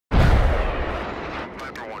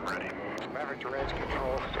Maverick to range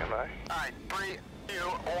control, stand by. All right, 3, 2,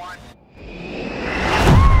 1.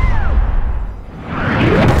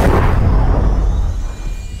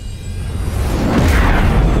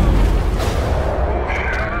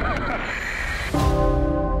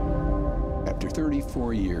 After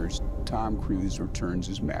 34 years, Tom Cruise returns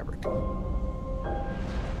as Maverick.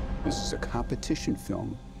 This is a competition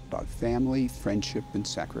film about family, friendship, and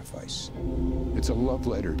sacrifice. It's a love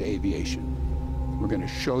letter to aviation. We're going to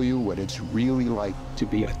show you what it's really like to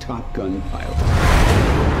be a Top Gun pilot.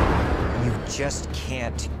 You just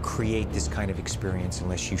can't create this kind of experience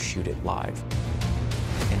unless you shoot it live.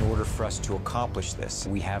 In order for us to accomplish this,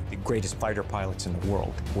 we have the greatest fighter pilots in the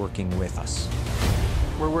world working with us.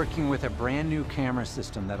 We're working with a brand new camera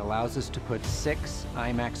system that allows us to put 6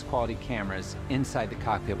 IMAX quality cameras inside the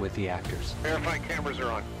cockpit with the actors. Verify cameras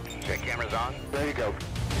are on. Check cameras on. There you go.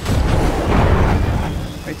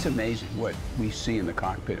 It's amazing what we see in the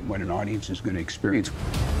cockpit and what an audience is going to experience.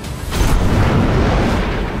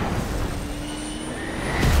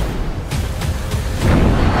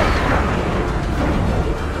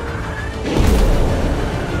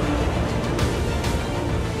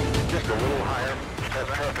 Just a little higher.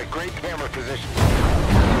 That's perfect. Great camera position.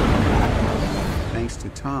 Thanks to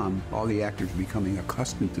Tom, all the actors are becoming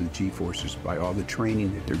accustomed to the G-forces by all the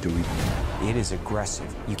training that they're doing. It is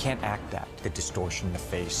aggressive. You can't act that. The distortion in the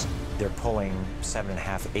face. They're pulling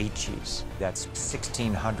 7.5 HGs. That's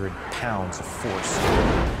 1,600 pounds of force.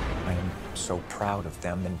 I am so proud of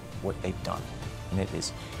them and what they've done. And it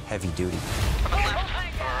is heavy duty. All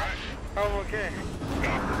right. I'm okay.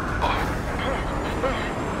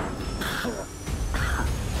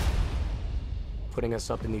 Putting us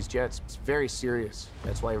up in these jets, it's very serious.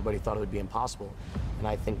 That's why everybody thought it would be impossible. And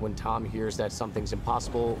I think when Tom hears that something's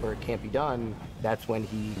impossible or it can't be done, that's when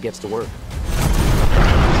he gets to work.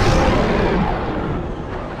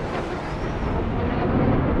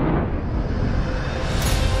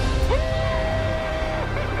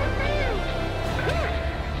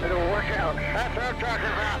 It'll work out. That's what I'm talking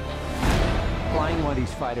about. Flying one of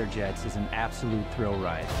these fighter jets is an absolute thrill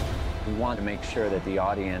ride. We want to make sure that the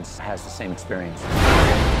audience has the same experience.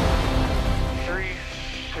 3,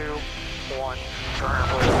 2, 1.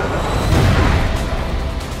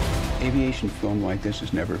 Aviation film like this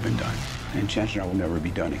has never been done, and chances are will never be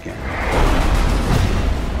done again.